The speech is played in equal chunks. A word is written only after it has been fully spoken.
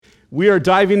We are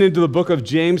diving into the book of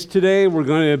James today. We're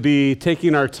going to be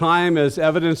taking our time as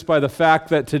evidenced by the fact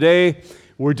that today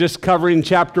we're just covering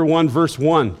chapter 1, verse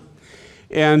 1.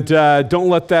 And don't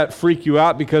let that freak you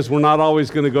out because we're not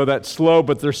always going to go that slow,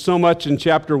 but there's so much in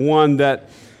chapter 1 that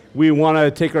we want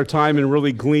to take our time and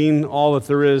really glean all that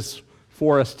there is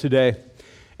for us today.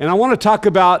 And I want to talk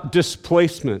about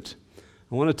displacement.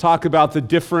 I want to talk about the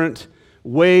different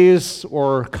ways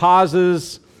or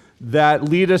causes that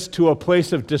lead us to a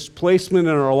place of displacement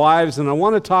in our lives, and I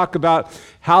want to talk about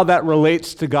how that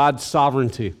relates to God's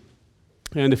sovereignty.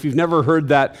 And if you've never heard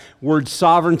that word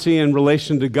sovereignty in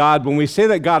relation to God, when we say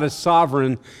that God is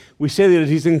sovereign, we say that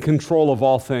He's in control of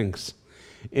all things.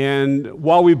 And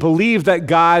while we believe that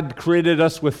God created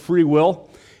us with free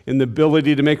will and the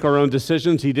ability to make our own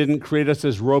decisions, He didn't create us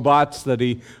as robots that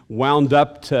He wound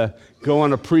up to go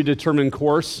on a predetermined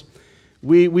course.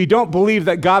 We don't believe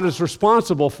that God is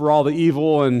responsible for all the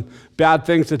evil and bad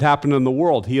things that happen in the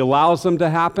world. He allows them to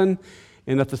happen,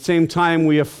 and at the same time,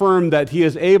 we affirm that He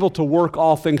is able to work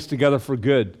all things together for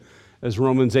good, as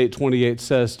Romans 8:28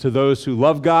 says, to those who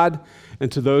love God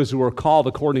and to those who are called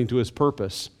according to His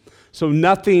purpose. So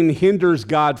nothing hinders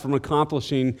God from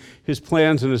accomplishing His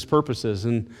plans and His purposes.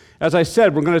 And as I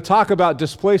said, we're going to talk about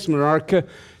displacement. Our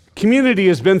community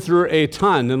has been through a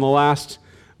ton in the last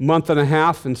month and a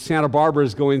half, and Santa Barbara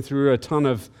is going through a ton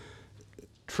of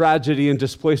tragedy and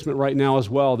displacement right now as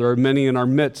well. There are many in our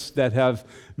midst that have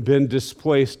been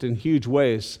displaced in huge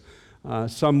ways,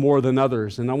 some more than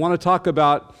others. And I want to talk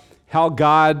about how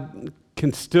God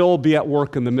can still be at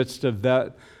work in the midst of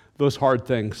those hard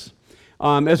things.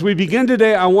 As we begin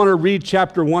today, I want to read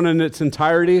chapter 1 in its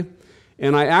entirety,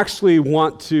 and I actually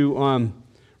want to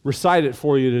recite it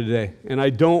for you today. And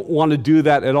I don't want to do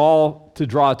that at all to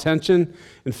draw attention.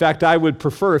 In fact, I would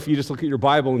prefer if you just look at your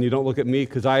Bible and you don't look at me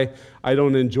because I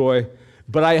don't enjoy.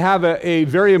 But I have a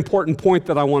very important point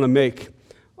that I want to make.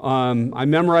 I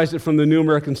memorized it from the New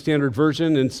American Standard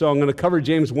Version, and so I'm going to cover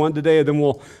James 1 today, and then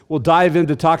we'll dive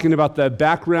into talking about the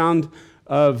background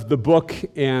of the book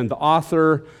and the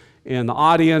author and the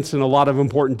audience and a lot of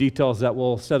important details that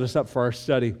will set us up for our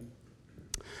study.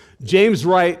 James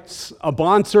writes, a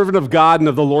bondservant of God and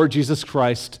of the Lord Jesus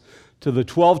Christ, to the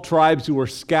 12 tribes who were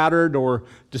scattered or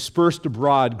dispersed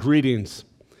abroad, greetings.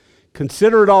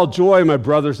 Consider it all joy, my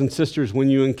brothers and sisters,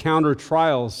 when you encounter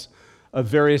trials of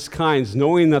various kinds,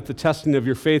 knowing that the testing of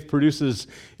your faith produces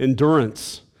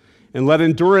endurance. And let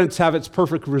endurance have its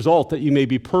perfect result, that you may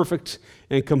be perfect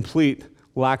and complete,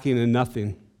 lacking in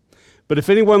nothing. But if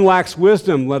anyone lacks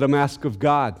wisdom, let him ask of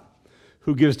God,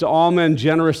 who gives to all men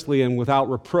generously and without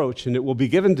reproach, and it will be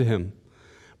given to him.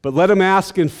 But let him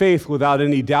ask in faith without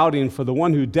any doubting, for the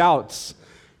one who doubts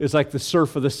is like the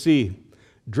surf of the sea,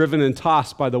 driven and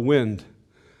tossed by the wind.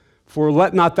 For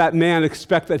let not that man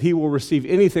expect that he will receive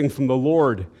anything from the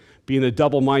Lord, being a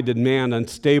double-minded man,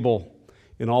 unstable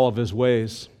in all of his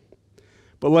ways.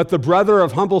 But let the brother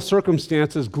of humble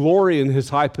circumstances glory in his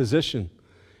high position,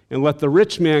 and let the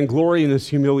rich man glory in his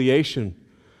humiliation.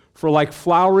 For like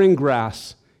flowering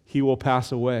grass, he will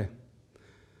pass away.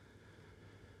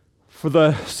 For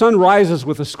the sun rises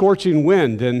with a scorching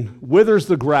wind and withers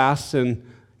the grass, and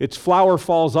its flower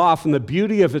falls off, and the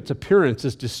beauty of its appearance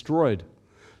is destroyed.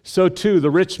 So too, the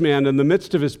rich man in the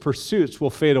midst of his pursuits will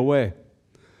fade away.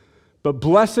 But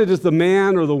blessed is the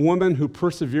man or the woman who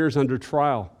perseveres under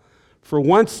trial. For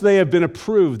once they have been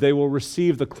approved, they will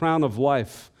receive the crown of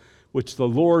life, which the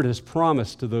Lord has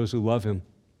promised to those who love Him.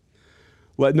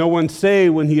 Let no one say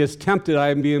when he is tempted, I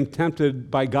am being tempted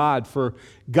by God, for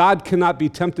God cannot be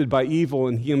tempted by evil,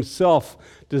 and He Himself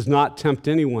does not tempt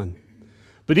anyone.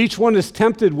 But each one is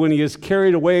tempted when he is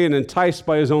carried away and enticed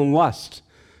by his own lust.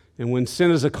 And when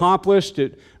sin is accomplished,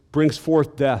 it brings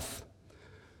forth death.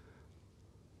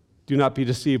 Do not be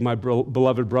deceived, my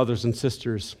beloved brothers and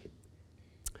sisters.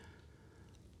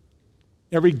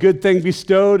 Every good thing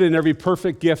bestowed and every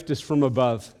perfect gift is from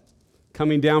above,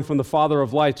 coming down from the Father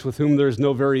of lights, with whom there is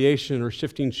no variation or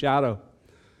shifting shadow.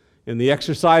 In the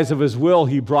exercise of His will,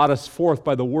 He brought us forth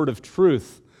by the word of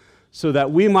truth, so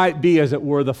that we might be, as it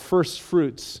were, the first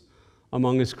fruits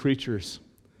among His creatures.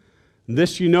 And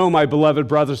this you know, my beloved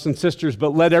brothers and sisters,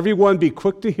 but let everyone be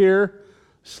quick to hear,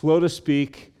 slow to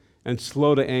speak, and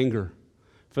slow to anger.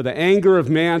 For the anger of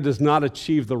man does not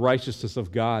achieve the righteousness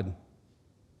of God.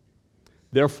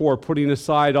 Therefore, putting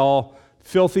aside all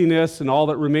filthiness and all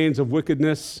that remains of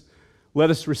wickedness, let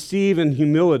us receive in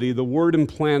humility the word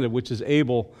implanted, which is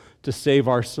able to save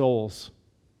our souls.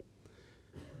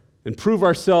 And prove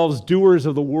ourselves doers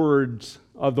of the word,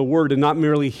 and not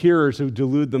merely hearers who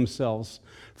delude themselves.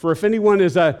 For if anyone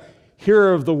is a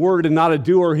hearer of the word and not a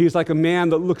doer, he's like a man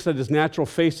that looks at his natural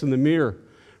face in the mirror.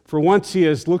 For once he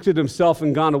has looked at himself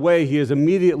and gone away, he has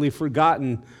immediately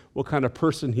forgotten what kind of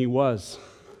person he was.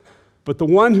 But the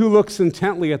one who looks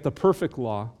intently at the perfect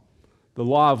law, the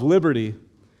law of liberty,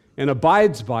 and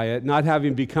abides by it, not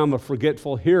having become a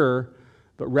forgetful hearer,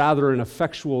 but rather an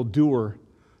effectual doer,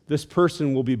 this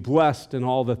person will be blessed in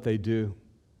all that they do.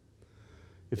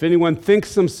 If anyone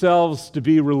thinks themselves to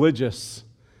be religious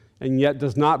and yet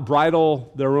does not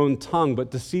bridle their own tongue but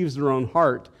deceives their own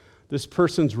heart, this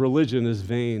person's religion is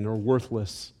vain or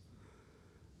worthless.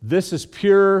 This is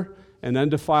pure and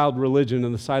undefiled religion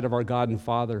in the sight of our God and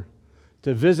Father,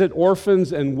 to visit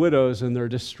orphans and widows in their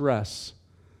distress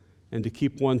and to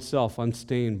keep oneself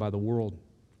unstained by the world.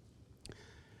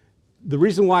 The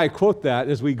reason why I quote that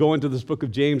as we go into this book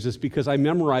of James is because I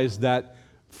memorized that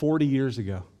 40 years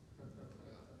ago.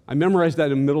 I memorized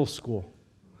that in middle school.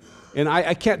 And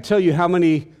I can't tell you how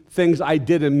many things I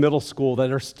did in middle school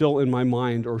that are still in my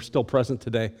mind or still present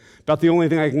today. About the only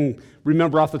thing I can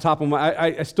remember off the top of my,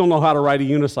 I still know how to ride a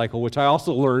unicycle, which I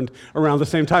also learned around the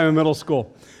same time in middle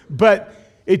school. But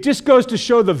it just goes to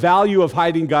show the value of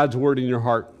hiding God's word in your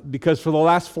heart. Because for the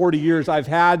last 40 years, I've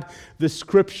had this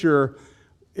scripture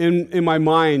in my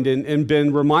mind and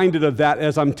been reminded of that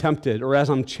as I'm tempted or as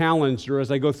I'm challenged or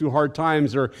as I go through hard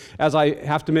times or as I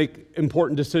have to make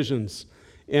important decisions.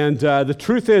 And the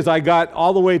truth is, I got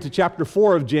all the way to chapter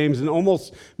 4 of James and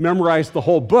almost memorized the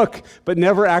whole book, but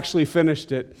never actually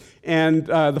finished it. And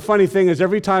the funny thing is,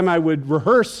 every time I would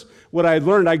rehearse what I had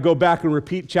learned, I'd go back and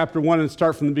repeat chapter 1 and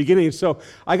start from the beginning. So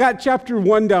I got chapter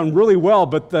 1 down really well,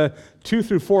 but the 2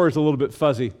 through 4 is a little bit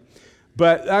fuzzy.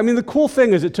 But, I mean, the cool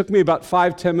thing is it took me about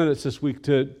 5-10 minutes this week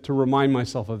to remind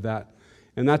myself of that.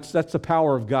 And that's the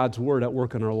power of God's word at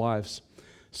work in our lives.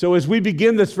 So as we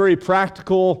begin this very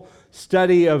practical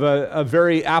study of a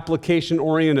very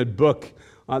application-oriented book,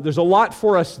 there's a lot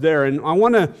for us there. And I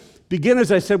want to begin,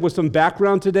 as I said, with some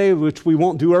background today, which we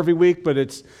won't do every week, but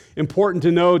it's important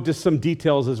to know just some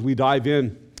details as we dive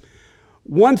in.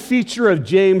 One feature of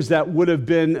James that would have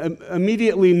been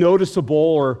immediately noticeable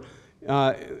or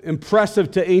impressive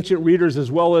to ancient readers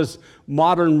as well as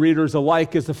modern readers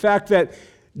alike is the fact that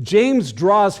James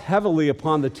draws heavily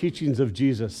upon the teachings of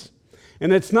Jesus.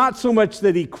 And it's not so much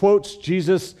that he quotes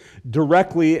Jesus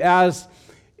directly as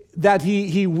that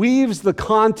he weaves the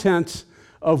content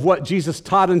of what Jesus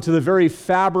taught into the very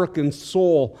fabric and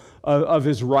soul of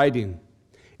his writing.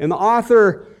 And the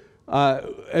author,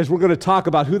 as we're going to talk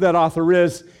about who that author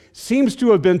is, seems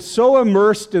to have been so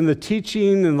immersed in the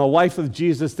teaching and the life of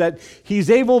Jesus that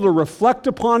he's able to reflect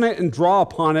upon it and draw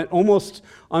upon it almost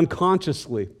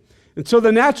unconsciously. And so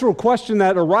the natural question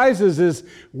that arises is,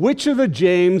 which of the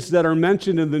James that are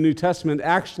mentioned in the New Testament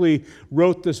actually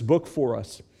wrote this book for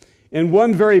us? And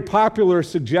one very popular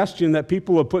suggestion that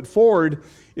people have put forward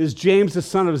is James, the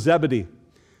son of Zebedee.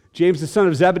 James, the son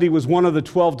of Zebedee, was one of the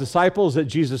 12 disciples that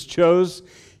Jesus chose.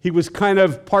 He was kind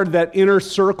of part of that inner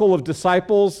circle of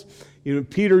disciples,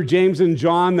 Peter, James, and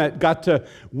John, that got to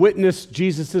witness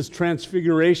Jesus'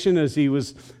 transfiguration as he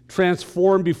was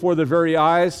transformed before their very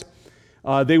eyes.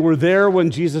 They were there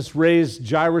when Jesus raised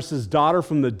Jairus' daughter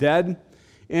from the dead.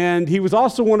 And he was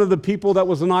also one of the people that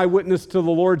was an eyewitness to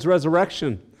the Lord's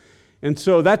resurrection. And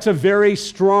so that's a very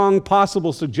strong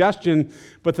possible suggestion.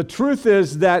 But the truth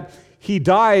is that he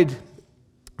died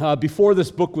before this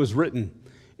book was written.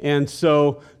 And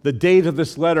so the date of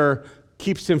this letter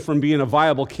keeps him from being a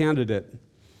viable candidate.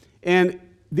 And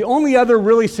the only other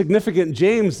really significant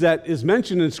James that is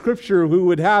mentioned in Scripture who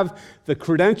would have the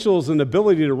credentials and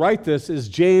ability to write this is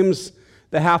James,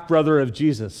 the half-brother of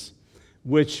Jesus,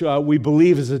 which we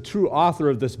believe is a true author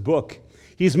of this book.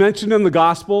 He's mentioned in the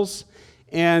Gospels,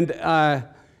 and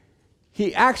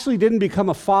he actually didn't become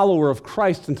a follower of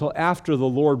Christ until after the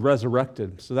Lord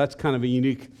resurrected. So that's kind of a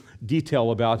unique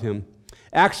detail about him.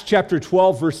 Acts chapter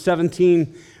 12, verse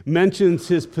 17 mentions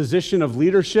his position of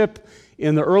leadership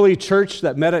in the early church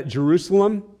that met at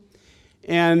Jerusalem.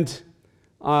 And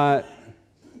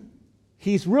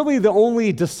he's really the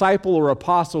only disciple or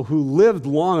apostle who lived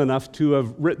long enough to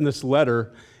have written this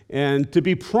letter and to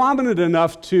be prominent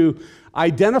enough to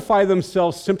identify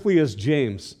themselves simply as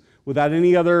James without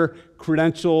any other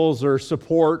credentials or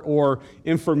support or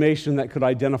information that could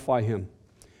identify him.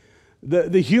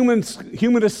 The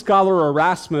humanist scholar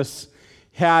Erasmus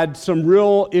had some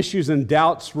real issues and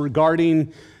doubts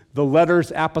regarding the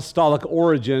letter's apostolic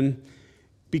origin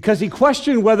because he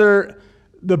questioned whether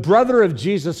the brother of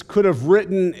Jesus could have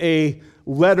written a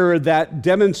letter that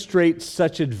demonstrates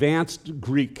such advanced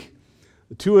Greek.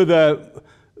 Two of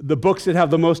the books that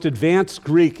have the most advanced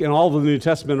Greek in all of the New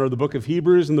Testament are the book of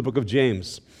Hebrews and the book of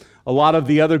James. A lot of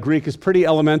the other Greek is pretty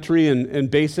elementary and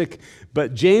basic,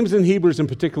 but James and Hebrews in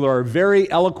particular are very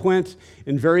eloquent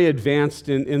and very advanced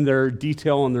in their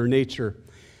detail and their nature.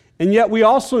 And yet we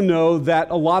also know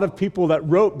that a lot of people that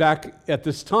wrote back at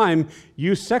this time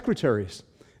used secretaries.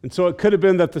 And so it could have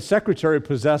been that the secretary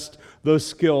possessed those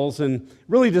skills, and it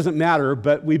really doesn't matter,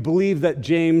 but we believe that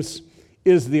James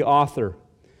is the author.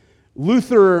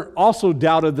 Luther also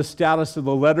doubted the status of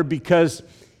the letter because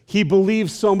he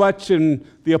believed so much in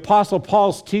the Apostle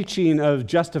Paul's teaching of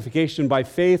justification by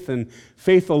faith and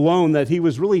faith alone that he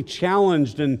was really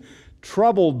challenged and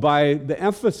troubled by the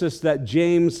emphasis that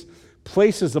James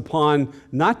places upon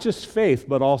not just faith,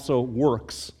 but also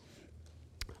works.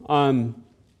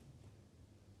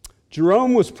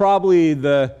 Jerome was probably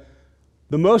the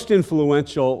most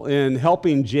influential in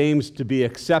helping James to be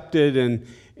accepted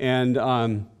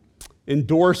and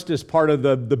endorsed as part of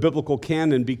the biblical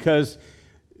canon, because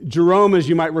Jerome, as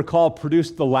you might recall,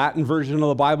 produced the Latin version of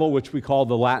the Bible, which we call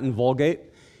the Latin Vulgate,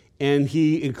 and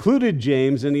he included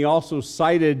James, and he also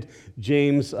cited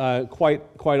James quite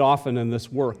often in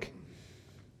this work.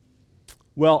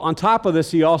 Well, on top of this,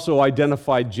 he also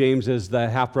identified James as the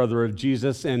half-brother of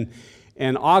Jesus, and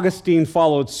Augustine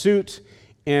followed suit,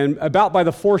 and about by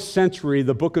the 4th century,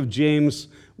 the book of James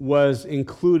was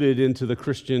included into the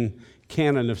Christian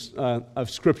canon of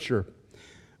Scripture.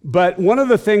 But one of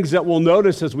the things that we'll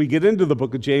notice as we get into the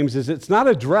book of James is it's not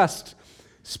addressed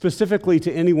specifically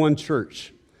to any one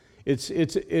church.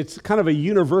 It's kind of a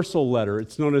universal letter.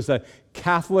 It's known as a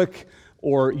Catholic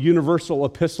or universal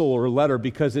epistle or letter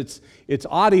because its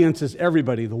audience is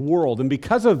everybody, the world. And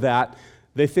because of that,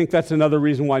 they think that's another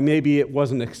reason why maybe it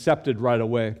wasn't accepted right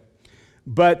away.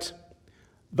 But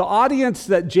the audience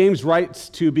that James writes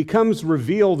to becomes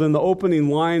revealed in the opening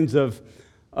lines of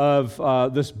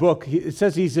this book. It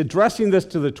says he's addressing this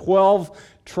to the 12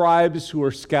 tribes who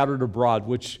are scattered abroad,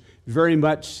 which very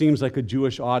much seems like a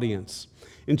Jewish audience.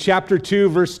 In chapter 2,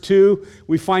 verse 2,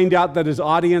 we find out that his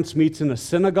audience meets in a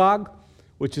synagogue,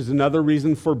 which is another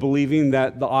reason for believing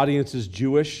that the audience is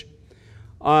Jewish.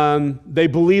 They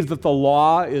believe that the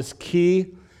law is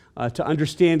key to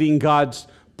understanding God's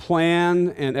plan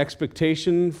and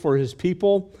expectation for his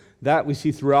people. That we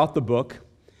see throughout the book.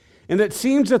 And it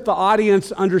seems that the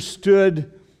audience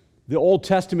understood the Old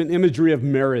Testament imagery of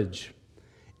marriage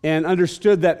and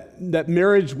understood that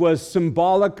marriage was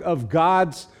symbolic of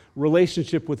God's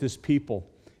relationship with his people,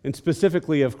 and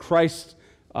specifically of Christ's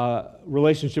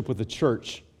relationship with the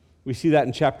church. We see that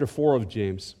in chapter 4 of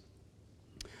James.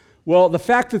 Well, the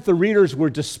fact that the readers were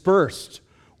dispersed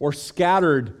or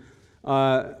scattered,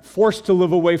 forced to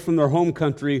live away from their home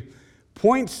country,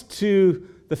 points to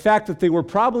the fact that they were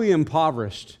probably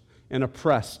impoverished and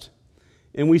oppressed.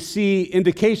 And we see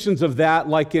indications of that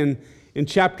like in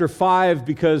chapter 5,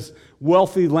 because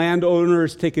wealthy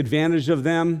landowners take advantage of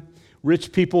them.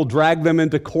 Rich people drag them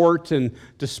into court and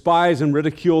despise and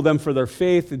ridicule them for their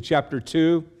faith in chapter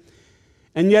 2.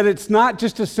 And yet it's not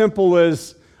just as simple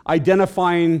as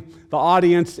identifying the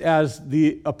audience as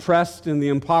the oppressed and the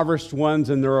impoverished ones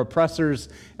and their oppressors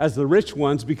as the rich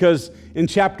ones, because in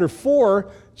chapter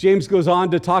 4, James goes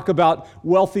on to talk about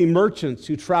wealthy merchants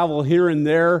who travel here and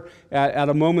there at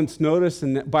a moment's notice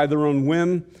and by their own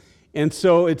whim. And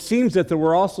so it seems that there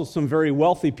were also some very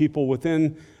wealthy people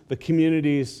within the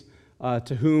communities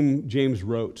to whom James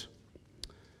wrote.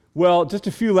 Well, just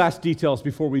a few last details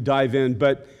before we dive in,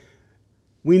 but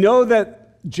we know that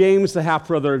James, the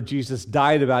half-brother of Jesus,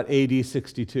 died about AD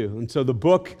 62, and so the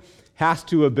book has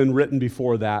to have been written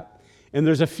before that. And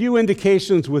there's a few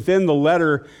indications within the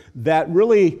letter that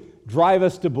really drive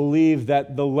us to believe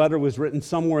that the letter was written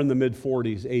somewhere in the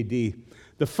mid-40s AD.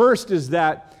 The first is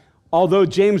that although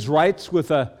James writes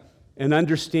with an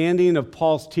understanding of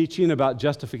Paul's teaching about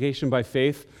justification by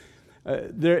faith,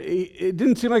 it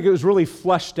didn't seem like it was really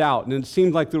fleshed out, and it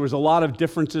seemed like there was a lot of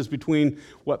differences between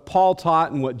what Paul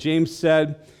taught and what James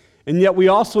said. And yet we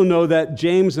also know that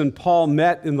James and Paul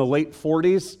met in the late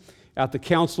 40s at the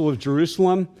Council of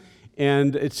Jerusalem,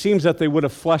 and it seems that they would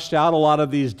have fleshed out a lot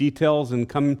of these details and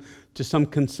come to some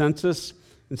consensus.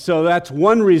 And so that's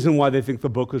one reason why they think the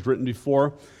book was written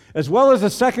before, as well as a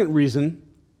second reason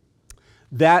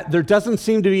that there doesn't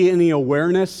seem to be any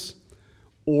awareness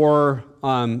or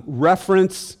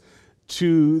reference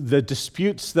to the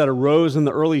disputes that arose in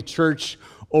the early church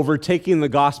over taking the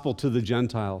gospel to the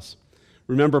Gentiles.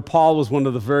 Remember, Paul was one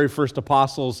of the very first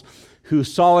apostles who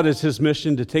saw it as his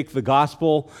mission to take the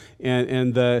gospel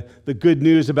and the good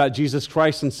news about Jesus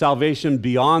Christ and salvation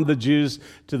beyond the Jews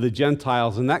to the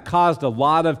Gentiles. And that caused a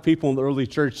lot of people in the early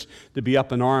church to be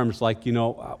up in arms, like,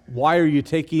 why are you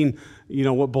taking,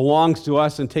 what belongs to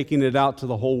us and taking it out to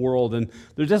the whole world? And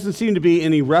there doesn't seem to be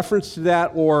any reference to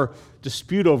that or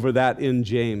dispute over that in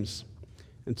James.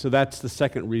 And so that's the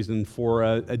second reason for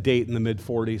a date in the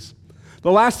mid-40s.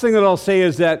 The last thing that I'll say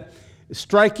is that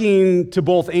striking to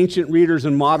both ancient readers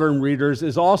and modern readers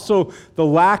is also the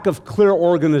lack of clear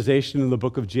organization in the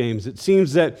book of James. It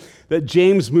seems that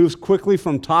James moves quickly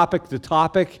from topic to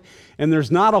topic, and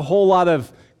there's not a whole lot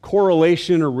of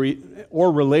correlation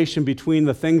or relation between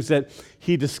the things that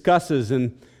he discusses.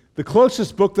 And the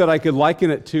closest book that I could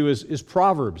liken it to is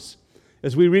Proverbs.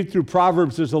 As we read through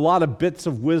Proverbs, there's a lot of bits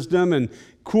of wisdom and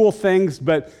cool things,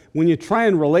 but when you try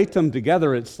and relate them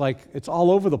together, it's like it's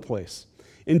all over the place.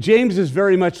 And James is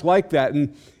very much like that,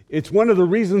 and it's one of the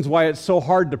reasons why it's so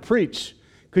hard to preach,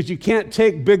 because you can't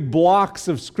take big blocks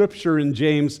of Scripture in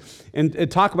James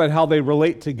and talk about how they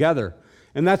relate together.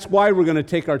 And that's why we're going to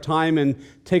take our time and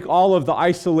take all of the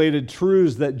isolated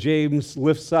truths that James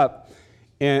lifts up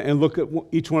and look at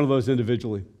each one of those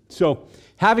individually. So,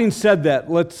 having said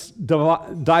that, let's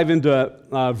dive into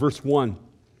verse 1.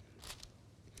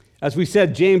 As we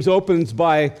said, James opens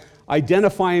by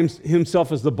identifying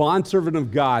himself as the bondservant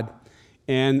of God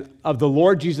and of the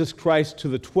Lord Jesus Christ to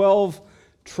the 12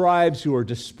 tribes who are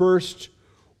dispersed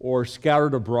or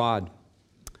scattered abroad.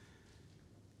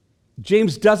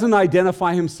 James doesn't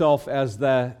identify himself as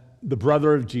the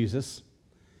brother of Jesus.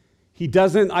 He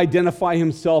doesn't identify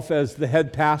himself as the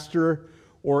head pastor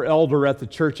or elder at the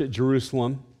church at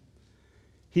Jerusalem.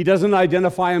 He doesn't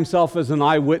identify himself as an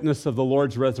eyewitness of the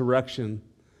Lord's resurrection.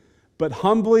 But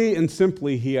humbly and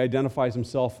simply, he identifies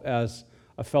himself as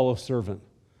a fellow servant,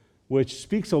 which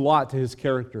speaks a lot to his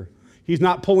character. He's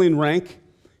not pulling rank.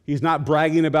 He's not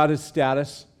bragging about his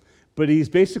status. But he's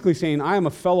basically saying, I am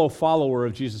a fellow follower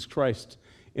of Jesus Christ,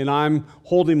 and I'm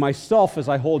holding myself as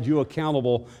I hold you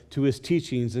accountable to his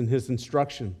teachings and his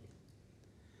instruction.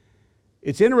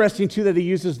 It's interesting, too, that he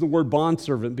uses the word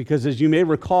bondservant, because as you may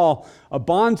recall, a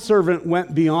bondservant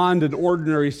went beyond an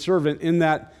ordinary servant in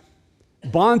that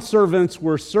bondservants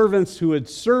were servants who had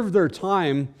served their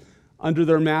time under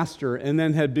their master and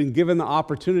then had been given the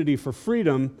opportunity for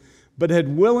freedom, but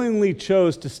had willingly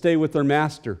chose to stay with their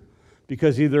master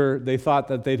because either they thought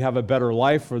that they'd have a better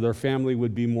life or their family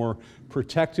would be more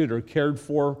protected or cared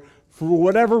for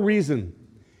whatever reason.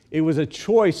 It was a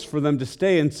choice for them to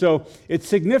stay. And so it's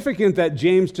significant that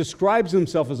James describes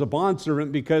himself as a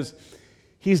bondservant because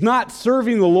he's not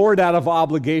serving the Lord out of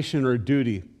obligation or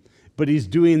duty, but he's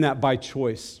doing that by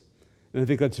choice. And I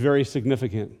think that's very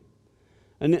significant.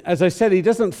 And as I said, he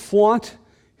doesn't flaunt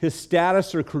his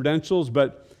status or credentials,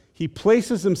 but he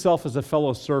places himself as a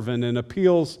fellow servant and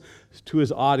appeals to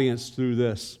his audience through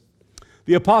this.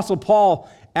 The Apostle Paul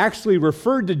actually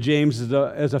referred to James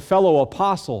as a fellow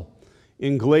apostle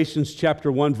in Galatians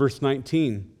chapter 1, verse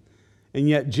 19. And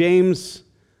yet James,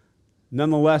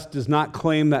 nonetheless, does not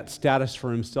claim that status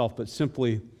for himself, but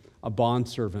simply a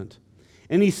bondservant.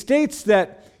 And he states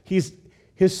that his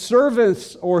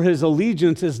service or his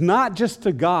allegiance is not just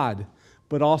to God,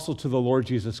 but also to the Lord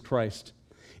Jesus Christ.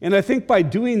 And I think by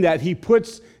doing that, he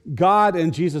puts God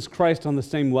and Jesus Christ on the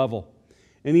same level.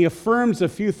 And he affirms a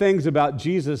few things about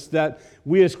Jesus that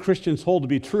we as Christians hold to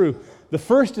be true. The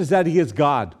first is that he is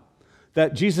God,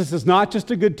 that Jesus is not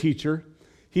just a good teacher.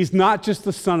 He's not just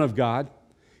the Son of God.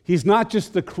 He's not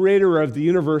just the creator of the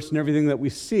universe and everything that we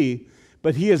see,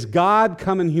 but he is God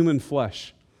come in human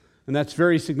flesh. And that's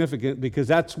very significant because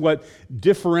that's what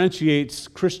differentiates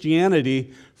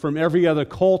Christianity from every other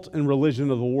cult and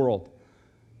religion of the world.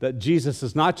 That Jesus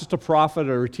is not just a prophet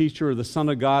or a teacher or the Son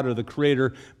of God or the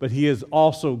creator, but he is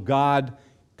also God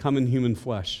come in human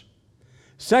flesh.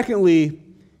 Secondly,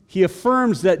 he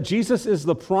affirms that Jesus is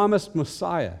the promised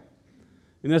Messiah.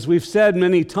 And as we've said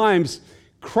many times,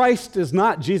 Christ is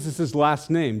not Jesus'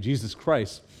 last name, Jesus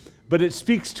Christ, but it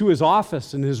speaks to his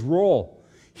office and his role.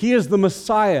 He is the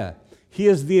Messiah. He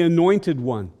is the anointed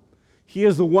one. He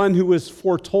is the one who was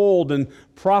foretold and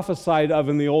prophesied of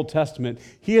in the Old Testament.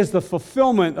 He is the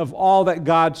fulfillment of all that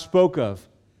God spoke of.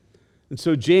 And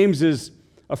so James is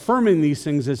affirming these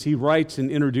things as he writes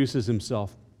and introduces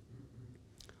himself.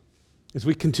 As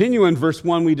we continue in verse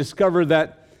 1, we discover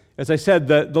that, as I said,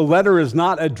 the letter is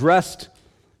not addressed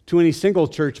to any single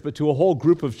church, but to a whole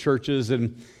group of churches,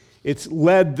 and it's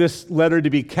led this letter to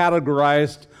be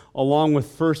categorized along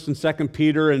with 1st and 2nd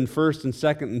Peter and 1st and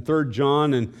 2nd and 3rd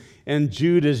John and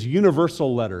Jude as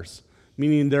universal letters,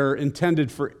 meaning they're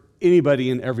intended for anybody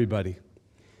and everybody.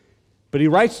 But he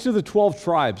writes to the 12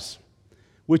 tribes,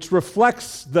 which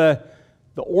reflects the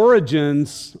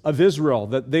origins of Israel,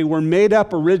 that they were made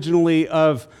up originally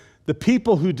of the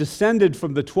people who descended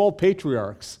from the 12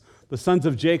 patriarchs, the sons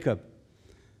of Jacob.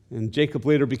 And Jacob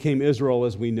later became Israel,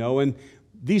 as we know. And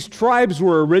these tribes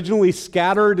were originally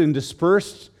scattered and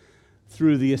dispersed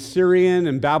through the Assyrian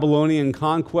and Babylonian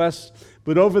conquests.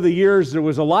 But over the years, there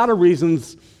was a lot of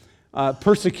reasons,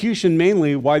 persecution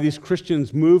mainly, why these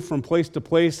Christians moved from place to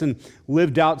place and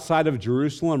lived outside of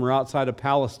Jerusalem or outside of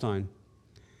Palestine.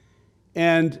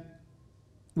 And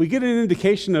we get an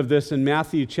indication of this in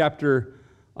Matthew chapter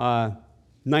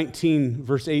 19,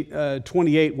 verse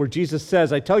 28, where Jesus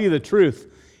says, "I tell you the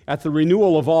truth, at the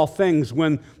renewal of all things,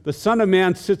 when the Son of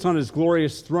Man sits on his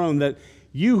glorious throne, that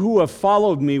you who have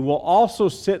followed me will also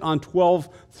sit on 12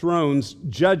 thrones,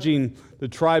 judging the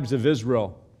tribes of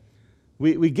Israel."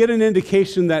 We get an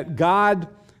indication that God,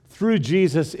 through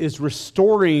Jesus, is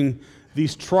restoring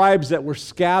these tribes that were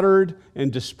scattered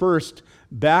and dispersed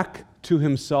back to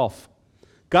himself.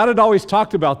 God had always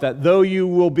talked about that. Though you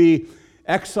will be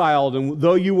exiled and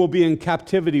though you will be in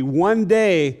captivity, one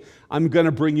day I'm going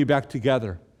to bring you back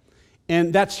together.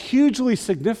 And that's hugely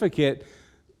significant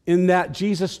in that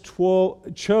Jesus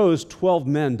chose 12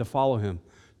 men to follow him,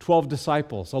 12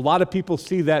 disciples. A lot of people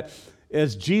see that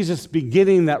as Jesus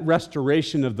beginning that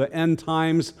restoration of the end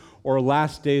times or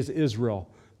last days Israel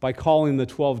by calling the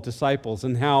 12 disciples,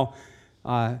 and how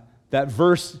that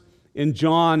verse in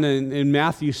John and in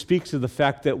Matthew speaks of the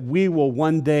fact that we will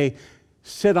one day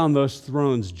sit on those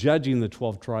thrones judging the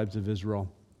 12 tribes of Israel.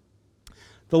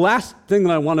 The last thing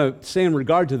that I want to say in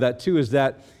regard to that too is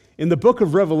that in the book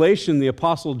of Revelation, the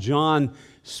Apostle John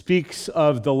speaks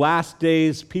of the last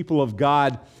days people of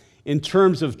God in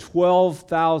terms of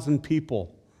 12,000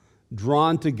 people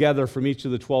drawn together from each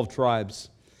of the 12 tribes,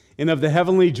 and of the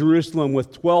heavenly Jerusalem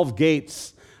with 12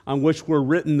 gates on which were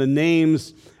written the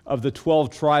names of the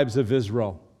 12 tribes of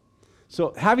Israel.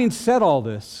 So having said all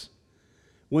this,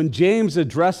 when James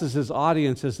addresses his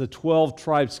audience as the 12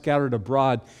 tribes scattered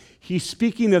abroad, he's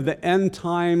speaking of the end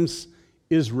times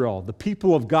Israel, the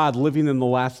people of God living in the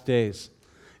last days.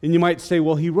 And you might say,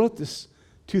 well, he wrote this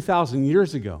 2,000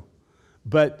 years ago.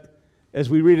 But as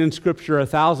we read in Scripture,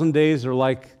 1,000 days are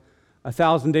like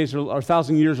 1,000 days or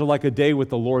 1,000 years are like a day with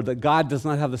the Lord, that God does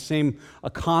not have the same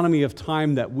economy of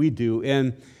time that we do.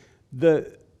 And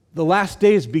the last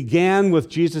days began with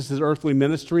Jesus' earthly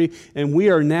ministry, and we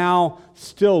are now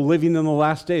still living in the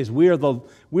last days. We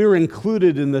are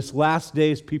included in this last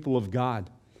days people of God.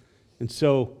 And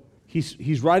so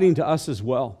he's writing to us as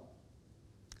well.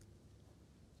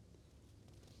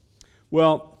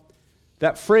 Well,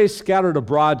 that phrase scattered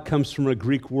abroad comes from a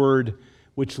Greek word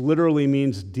which literally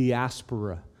means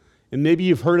diaspora. And maybe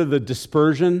you've heard of the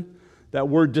dispersion. That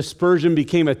word dispersion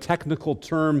became a technical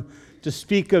term to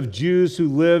speak of Jews who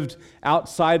lived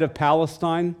outside of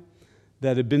Palestine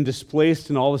that had been displaced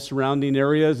in all the surrounding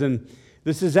areas. And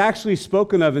this is actually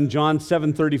spoken of in John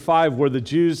 7:35, where the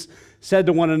Jews said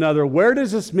to one another, "Where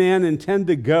does this man intend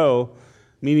to go?"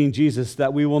 Meaning Jesus,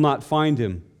 "that we will not find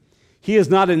him. He is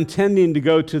not intending to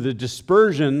go to the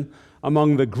dispersion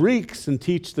among the Greeks and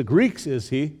teach the Greeks, is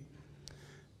he?"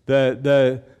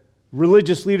 The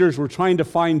religious leaders were trying to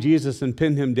find Jesus and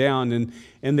pin him down,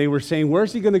 and they were saying,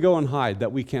 where's he going to go and hide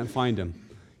that we can't find him?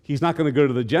 He's not going to go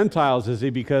to the Gentiles, is he?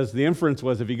 Because the inference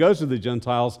was if he goes to the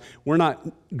Gentiles, we're not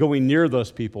going near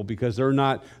those people because they're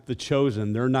not the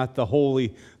chosen. They're not the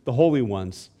holy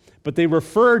ones. But they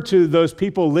referred to those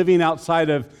people living outside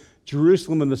of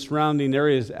Jerusalem and the surrounding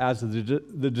areas as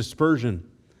the dispersion.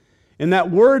 And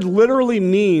that word literally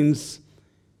means,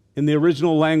 in the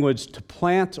original language, to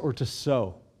plant or to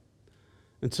sow.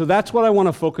 And so that's what I want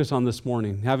to focus on this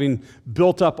morning. Having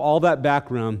built up all that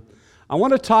background, I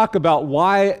want to talk about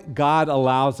why God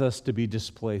allows us to be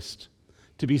displaced,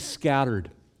 to be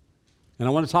scattered. And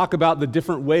I want to talk about the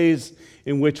different ways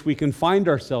in which we can find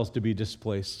ourselves to be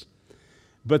displaced.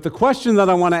 But the question that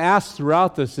I want to ask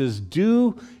throughout this is,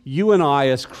 do you and I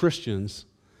as Christians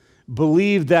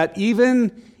believe that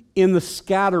even in the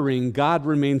scattering, God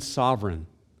remains sovereign?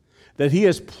 That he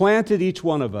has planted each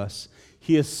one of us,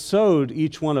 he has sowed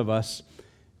each one of us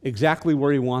exactly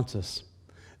where he wants us.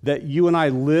 That you and I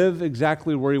live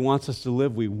exactly where he wants us to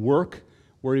live. We work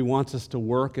where he wants us to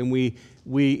work. And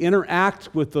we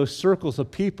interact with those circles of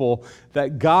people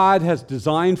that God has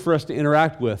designed for us to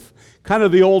interact with. Kind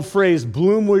of the old phrase,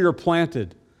 bloom where you're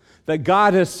planted. That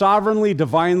God has sovereignly,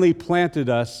 divinely planted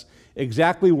us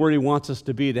exactly where he wants us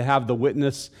to be, to have the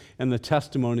witness and the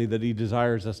testimony that he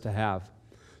desires us to have.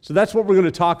 So that's what we're going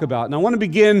to talk about. And I want to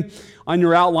begin on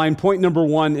your outline. Point number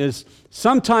one is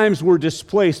sometimes we're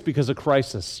displaced because of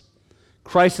crisis.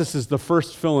 Crisis is the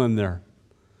first fill-in there.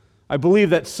 I believe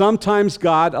that sometimes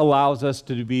God allows us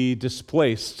to be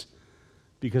displaced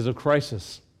because of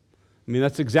crisis. I mean,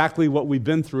 that's exactly what we've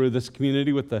been through this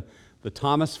community with the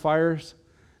Thomas fires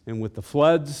and with the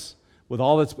floods, with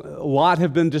all that's, a lot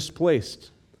have been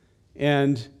displaced.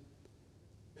 And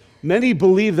many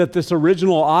believe that this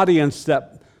original audience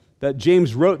that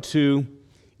James wrote to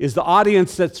is the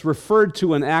audience that's referred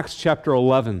to in Acts chapter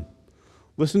 11.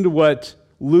 Listen to what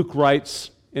Luke writes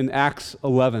in Acts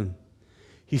 11.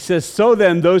 He says, "So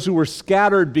then, those who were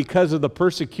scattered because of the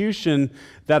persecution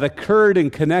that occurred in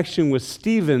connection with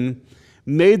Stephen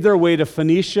made their way to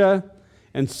Phoenicia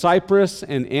and Cyprus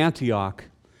and Antioch,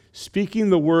 speaking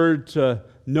the word to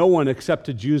no one except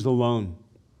to Jews alone."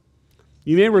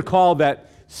 You may recall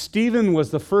that Stephen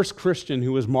was the first Christian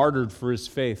who was martyred for his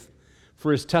faith,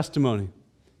 for his testimony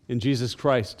in Jesus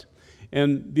Christ.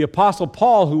 And the Apostle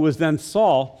Paul, who was then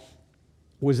Saul,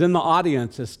 was in the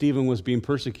audience as Stephen was being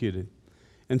persecuted.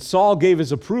 And Saul gave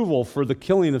his approval for the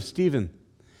killing of Stephen.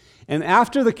 And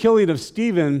after the killing of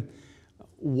Stephen,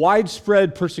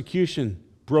 widespread persecution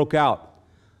broke out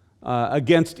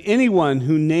against anyone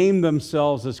who named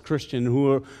themselves as Christian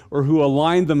or who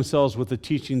aligned themselves with the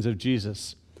teachings of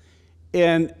Jesus.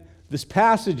 And this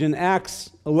passage in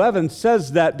Acts 11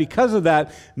 says that because of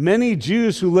that, many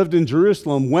Jews who lived in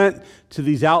Jerusalem went to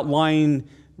these outlying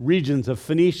regions of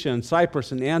Phoenicia and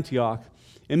Cyprus and Antioch.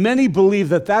 And many believe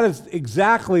that that is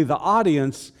exactly the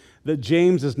audience that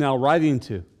James is now writing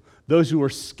to, those who were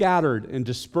scattered and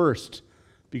dispersed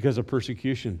because of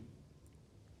persecution.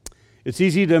 It's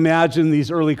easy to imagine these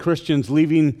early Christians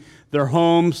leaving their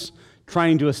homes,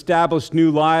 trying to establish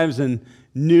new lives in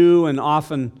new and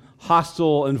often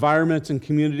hostile environments and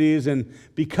communities, and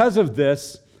because of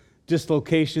this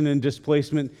dislocation and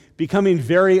displacement, becoming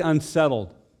very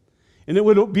unsettled. And it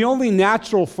would be only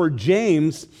natural for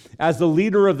James, as the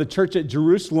leader of the church at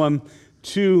Jerusalem,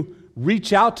 to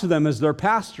reach out to them as their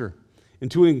pastor and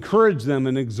to encourage them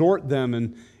and exhort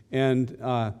them and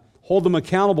hold them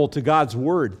accountable to God's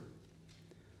word.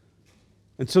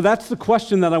 And so that's the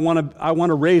question that I want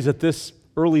to raise at this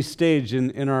early stage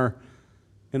in our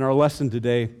lesson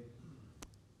today.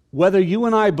 Whether you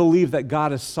and I believe that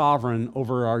God is sovereign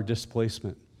over our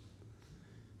displacement,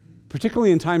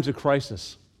 particularly in times of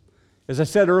crisis. As I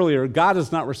said earlier, God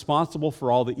is not responsible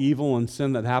for all the evil and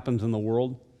sin that happens in the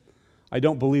world. I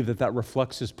don't believe that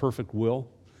reflects His perfect will,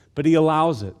 but He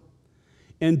allows it.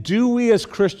 And do we as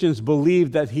Christians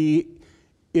believe that He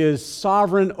is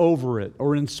sovereign over it,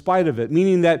 or in spite of it,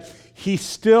 meaning that He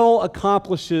still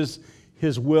accomplishes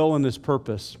His will and His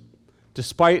purpose,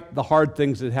 despite the hard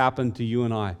things that happen to you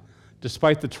and I,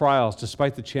 despite the trials,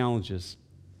 despite the challenges?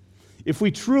 If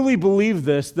we truly believe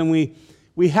this, then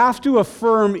we have to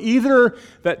affirm either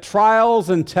that trials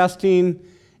and testing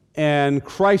and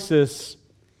crisis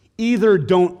either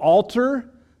don't alter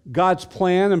God's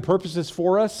plan and purposes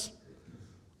for us,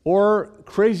 or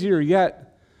crazier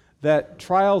yet, that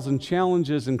trials and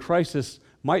challenges and crisis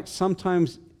might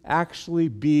sometimes actually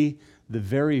be the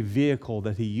very vehicle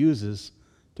that He uses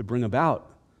to bring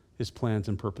about His plans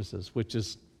and purposes, which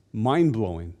is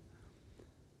mind-blowing.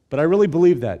 But I really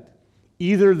believe that.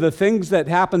 Either the things that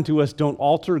happen to us don't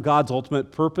alter God's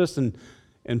ultimate purpose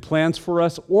and plans for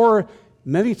us, or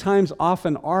many times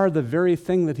often are the very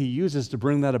thing that He uses to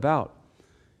bring that about.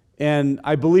 And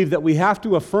I believe that we have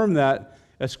to affirm that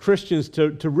as Christians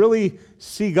to really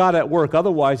see God at work.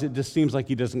 Otherwise, it just seems like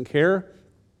He doesn't care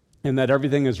and that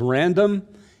everything is random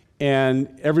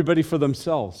and everybody for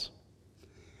themselves.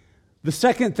 The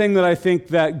second thing that I think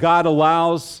that God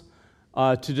allows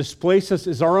to displace us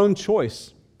is our own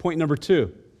choice. Point number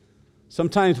 2.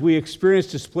 Sometimes we experience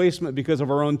displacement because of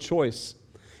our own choice.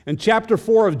 And chapter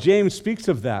 4 of James speaks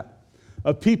of that,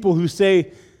 of people who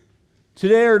say,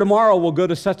 today or tomorrow we'll go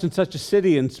to such and such a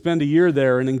city and spend a year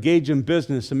there and engage in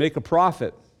business and make a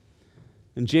profit.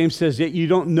 And James says, yet you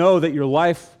don't know that your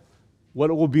life,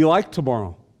 what it will be like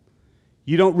tomorrow.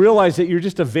 You don't realize that you're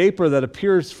just a vapor that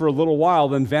appears for a little while,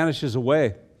 then vanishes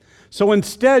away. So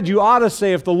instead, you ought to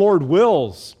say, if the Lord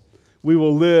wills, we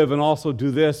will live and also do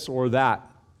this or that.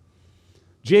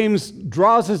 James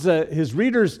draws his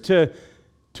readers to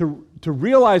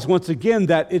realize once again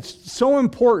that it's so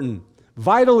important,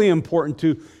 vitally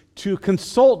important, to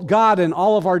consult God in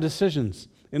all of our decisions,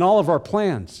 in all of our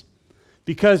plans.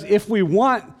 Because if we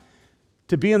want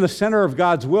to be in the center of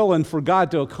God's will and for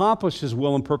God to accomplish His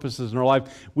will and purposes in our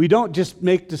life, we don't just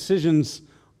make decisions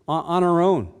on our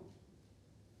own.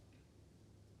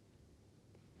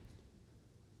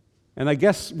 And I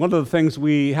guess one of the things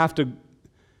we have to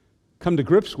come to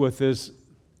grips with is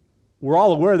we're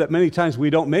all aware that many times we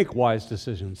don't make wise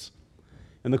decisions.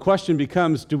 And the question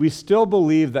becomes, do we still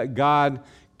believe that God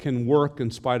can work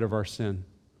in spite of our sin?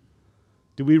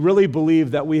 Do we really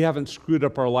believe that we haven't screwed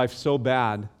up our life so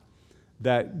bad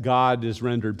that God is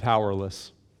rendered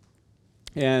powerless?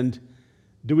 And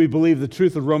do we believe the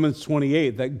truth of Romans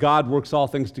 28, that God works all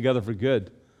things together for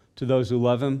good to those who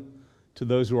love him, to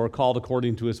those who are called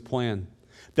according to his plan?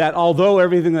 That although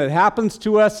everything that happens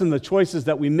to us and the choices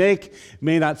that we make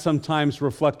may not sometimes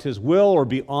reflect his will or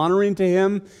be honoring to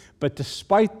him, but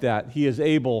despite that, he is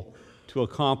able to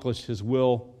accomplish his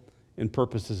will and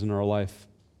purposes in our life.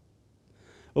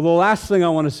 Well, the last thing I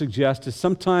want to suggest is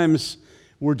sometimes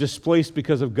we're displaced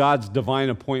because of God's divine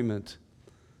appointment.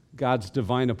 God's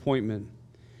divine appointment.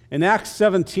 And Acts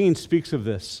 17 speaks of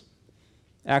this.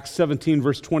 Acts 17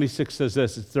 verse 26 says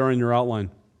this. It's there in your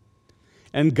outline.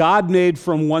 And God made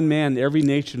from one man every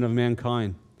nation of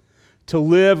mankind to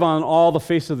live on all the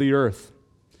face of the earth,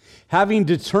 having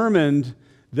determined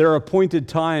their appointed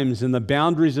times and the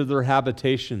boundaries of their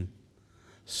habitation,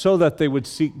 so that they would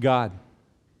seek God.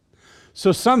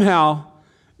 So somehow,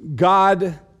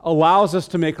 God allows us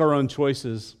to make our own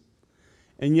choices,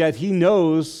 and yet he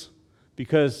knows,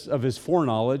 because of his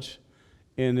foreknowledge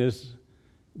and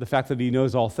the fact that he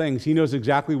knows all things, he knows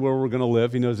exactly where we're going to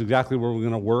live, he knows exactly where we're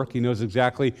going to work, he knows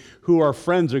exactly who our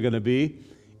friends are going to be,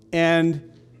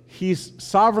 and he's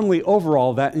sovereignly over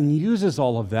all that and uses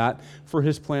all of that for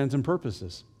his plans and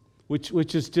purposes,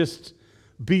 which is just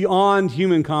beyond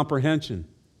human comprehension.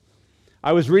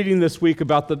 I was reading this week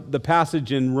about the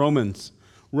passage in Romans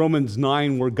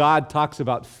 9, where God talks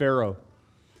about Pharaoh.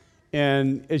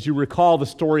 And as you recall the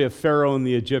story of Pharaoh and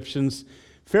the Egyptians,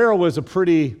 Pharaoh was a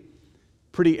pretty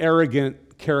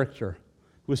arrogant character.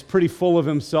 He was pretty full of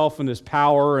himself and his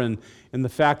power and the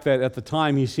fact that at the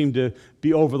time he seemed to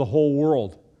be over the whole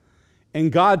world.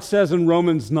 And God says in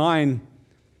Romans 9,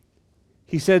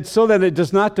 he said, so that it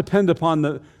does not depend upon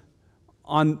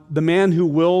the man who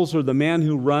wills or the man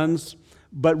who runs,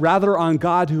 but rather on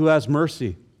God who has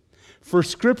mercy. For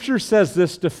Scripture says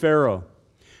this to Pharaoh,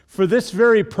 for this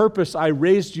very purpose I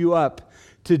raised you up,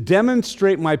 to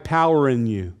demonstrate my power in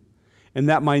you, and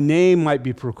that my name might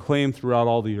be proclaimed throughout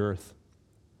all the earth.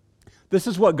 This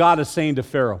is what God is saying to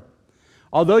Pharaoh.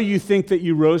 Although you think that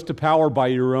you rose to power by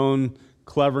your own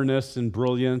cleverness and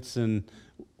brilliance and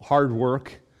hard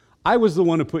work, I was the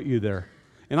one who put you there,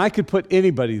 and I could put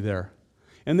anybody there.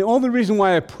 And the only reason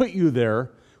why I put you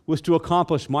there was to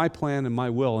accomplish my plan and my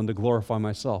will and to glorify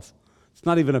myself. It's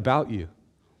not even about you.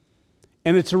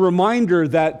 And it's a reminder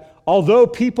that although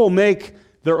people make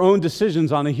their own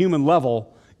decisions on a human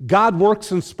level, God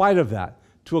works in spite of that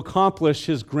to accomplish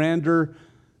his grander,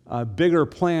 bigger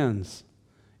plans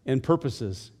and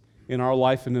purposes in our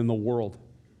life and in the world.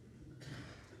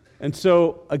 And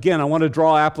so, again, I want to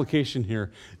draw application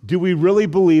here. Do we really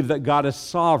believe that God is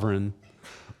sovereign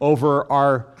over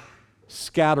our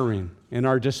scattering and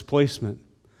our displacement?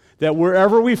 That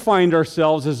wherever we find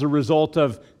ourselves as a result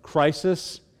of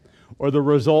crisis or the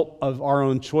result of our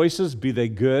own choices, be they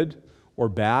good or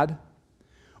bad,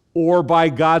 or by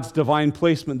God's divine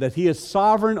placement, that he is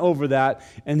sovereign over that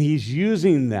and he's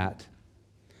using that.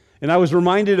 And I was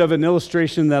reminded of an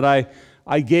illustration that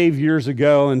I gave years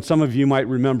ago, and some of you might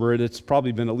remember it. It's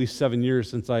probably been at least 7 years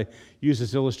since I used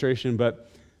this illustration, but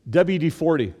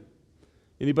WD-40.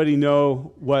 Anybody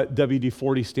know what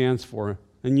WD-40 stands for?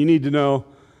 And you need to know,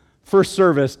 first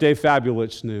service, Dave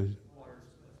Fabulich knew.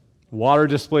 Water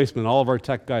displacement. All of our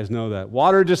tech guys know that.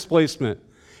 Water displacement.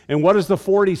 And what does the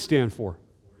 40 stand for?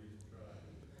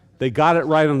 They got it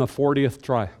right on the 40th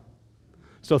try.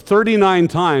 So 39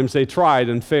 times they tried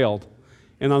and failed.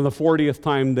 And on the 40th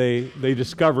time, they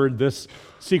discovered this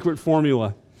secret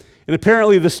formula. And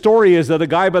apparently the story is that a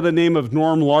guy by the name of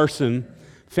Norm Larson,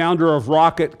 founder of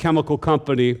Rocket Chemical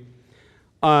Company,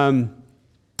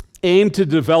 aimed to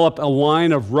develop a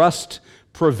line of rust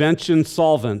prevention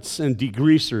solvents and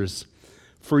degreasers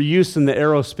for use in the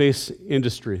aerospace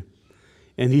industry.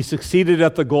 And he succeeded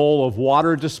at the goal of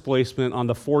water displacement on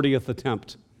the 40th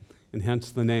attempt, and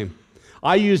hence the name.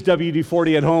 I use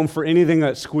WD-40 at home for anything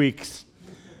that squeaks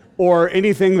or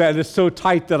anything that is so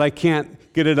tight that I can't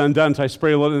get it undone, so I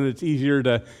spray a little and it's easier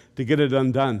to get it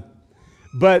undone.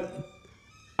 But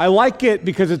I like it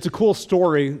because it's a cool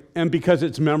story and because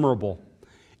it's memorable.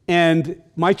 And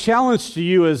my challenge to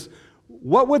you is,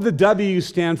 what would the W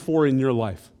stand for in your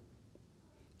life?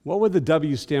 What would the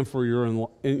W stand for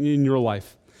in your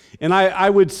life? And I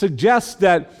would suggest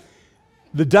that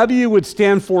the W would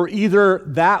stand for either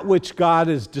that which God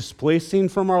is displacing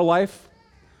from our life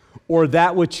or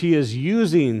that which he is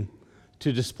using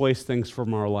to displace things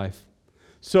from our life.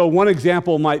 So one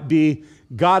example might be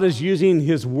God is using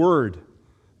his word,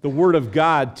 the word of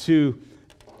God, to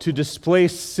to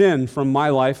displace sin from my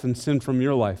life and sin from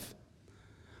your life.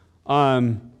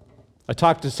 I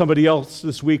talked to somebody else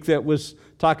this week that was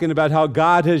talking about how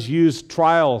God has used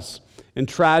trials and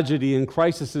tragedy and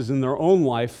crises in their own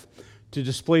life to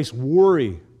displace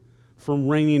worry from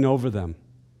reigning over them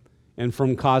and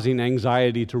from causing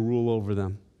anxiety to rule over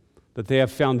them. That they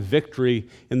have found victory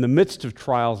in the midst of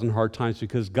trials and hard times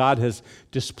because God has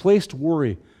displaced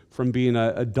worry from being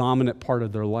a dominant part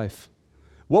of their life.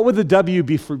 What would the W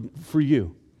be for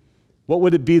you? What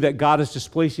would it be that God is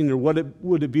displacing, or what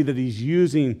would it be that He's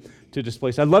using to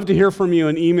displace? I'd love to hear from you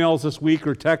in emails this week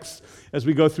or texts as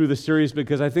we go through the series,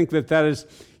 because I think that is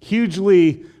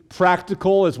hugely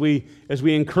practical as we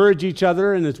encourage each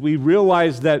other and as we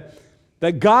realize that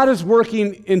God is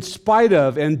working in spite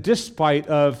of and despite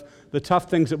of the tough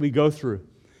things that we go through.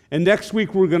 And next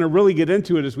week we're going to really get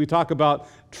into it as we talk about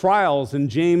trials and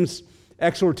James'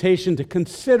 exhortation to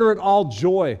consider it all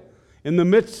joy in the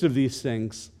midst of these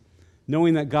things,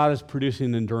 knowing that God is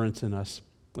producing endurance in us.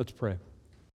 Let's pray.